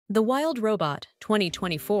The Wild Robot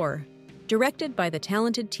 2024, directed by the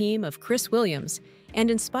talented team of Chris Williams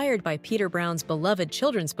and inspired by Peter Brown's beloved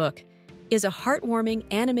children's book, is a heartwarming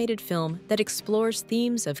animated film that explores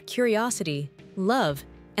themes of curiosity, love,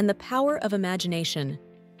 and the power of imagination.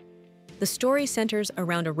 The story centers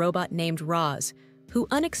around a robot named Roz, who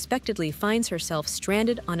unexpectedly finds herself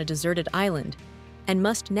stranded on a deserted island and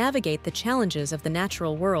must navigate the challenges of the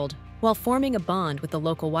natural world while forming a bond with the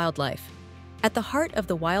local wildlife. At the heart of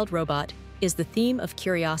The Wild Robot is the theme of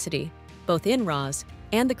curiosity, both in Roz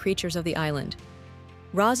and the creatures of the island.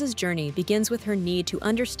 Roz's journey begins with her need to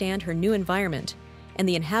understand her new environment and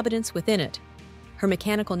the inhabitants within it. Her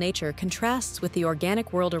mechanical nature contrasts with the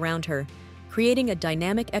organic world around her, creating a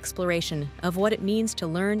dynamic exploration of what it means to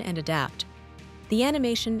learn and adapt. The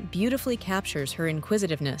animation beautifully captures her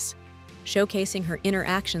inquisitiveness, showcasing her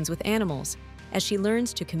interactions with animals as she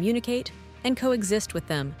learns to communicate and coexist with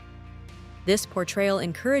them. This portrayal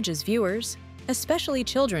encourages viewers, especially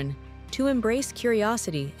children, to embrace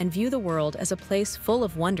curiosity and view the world as a place full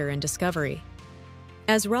of wonder and discovery.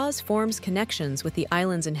 As Roz forms connections with the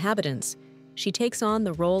island's inhabitants, she takes on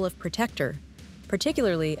the role of protector,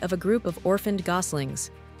 particularly of a group of orphaned goslings.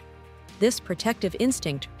 This protective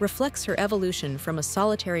instinct reflects her evolution from a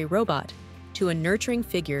solitary robot to a nurturing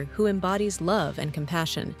figure who embodies love and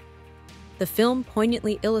compassion. The film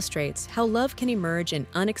poignantly illustrates how love can emerge in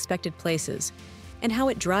unexpected places and how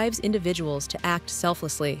it drives individuals to act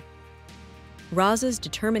selflessly. Roz's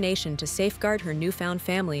determination to safeguard her newfound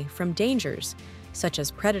family from dangers, such as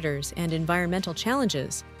predators and environmental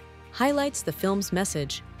challenges, highlights the film's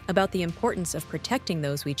message about the importance of protecting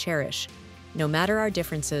those we cherish, no matter our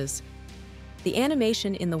differences. The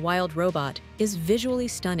animation in The Wild Robot is visually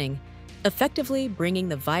stunning, effectively bringing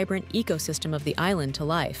the vibrant ecosystem of the island to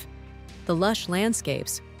life. The lush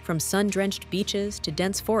landscapes, from sun-drenched beaches to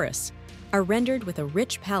dense forests, are rendered with a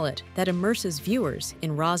rich palette that immerses viewers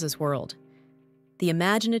in Roz's world. The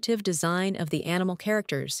imaginative design of the animal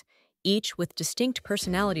characters, each with distinct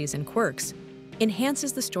personalities and quirks,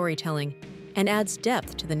 enhances the storytelling and adds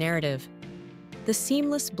depth to the narrative. The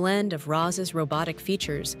seamless blend of Roz's robotic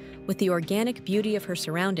features with the organic beauty of her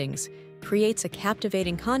surroundings creates a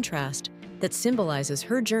captivating contrast that symbolizes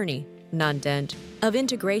her journey of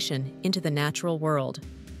integration into the natural world.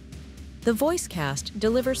 The voice cast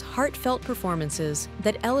delivers heartfelt performances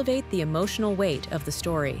that elevate the emotional weight of the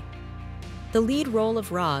story. The lead role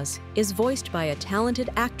of Roz is voiced by a talented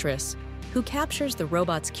actress who captures the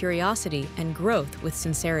robot's curiosity and growth with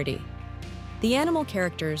sincerity. The animal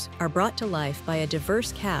characters are brought to life by a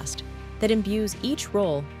diverse cast that imbues each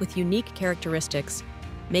role with unique characteristics,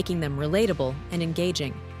 making them relatable and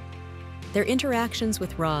engaging. Their interactions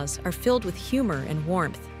with Roz are filled with humor and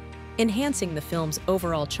warmth, enhancing the film's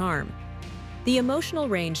overall charm. The emotional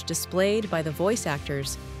range displayed by the voice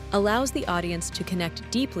actors allows the audience to connect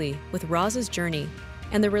deeply with Roz's journey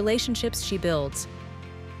and the relationships she builds.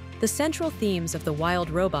 The central themes of The Wild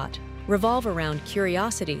Robot revolve around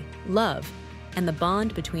curiosity, love, and the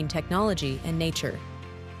bond between technology and nature.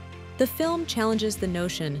 The film challenges the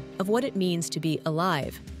notion of what it means to be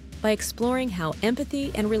alive by exploring how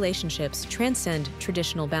empathy and relationships transcend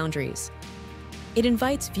traditional boundaries. It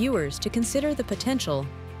invites viewers to consider the potential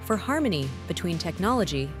for harmony between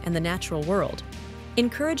technology and the natural world,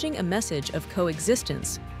 encouraging a message of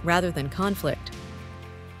coexistence rather than conflict.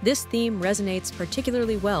 This theme resonates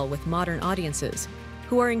particularly well with modern audiences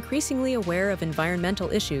who are increasingly aware of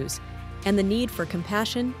environmental issues and the need for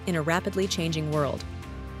compassion in a rapidly changing world.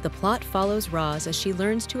 The plot follows Roz as she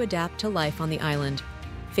learns to adapt to life on the island,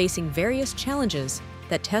 facing various challenges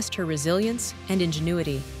that test her resilience and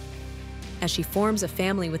ingenuity. As she forms a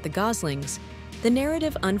family with the goslings, the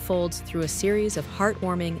narrative unfolds through a series of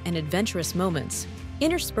heartwarming and adventurous moments,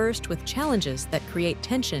 interspersed with challenges that create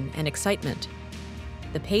tension and excitement.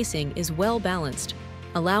 The pacing is well balanced,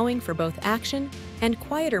 allowing for both action and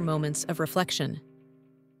quieter moments of reflection.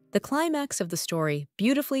 The climax of the story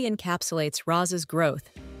beautifully encapsulates Roz's growth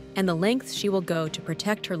and the lengths she will go to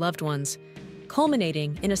protect her loved ones,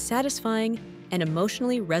 culminating in a satisfying and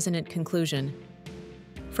emotionally resonant conclusion.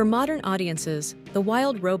 For modern audiences, The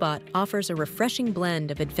Wild Robot offers a refreshing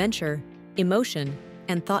blend of adventure, emotion,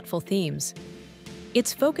 and thoughtful themes.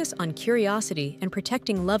 Its focus on curiosity and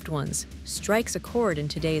protecting loved ones strikes a chord in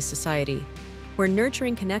today's society, where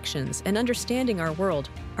nurturing connections and understanding our world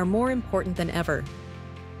are more important than ever.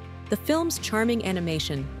 The film's charming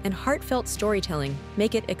animation and heartfelt storytelling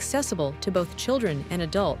make it accessible to both children and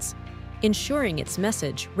adults, ensuring its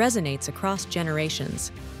message resonates across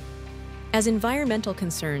generations. As environmental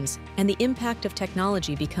concerns and the impact of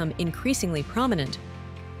technology become increasingly prominent,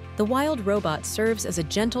 The Wild Robot serves as a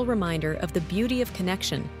gentle reminder of the beauty of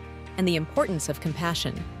connection and the importance of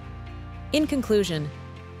compassion. In conclusion,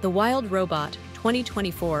 The Wild Robot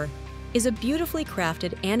 2024 is a beautifully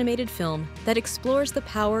crafted animated film that explores the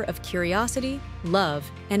power of curiosity, love,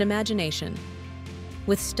 and imagination.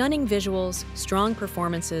 With stunning visuals, strong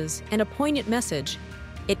performances, and a poignant message,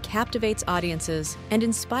 it captivates audiences and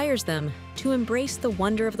inspires them to embrace the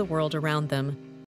wonder of the world around them.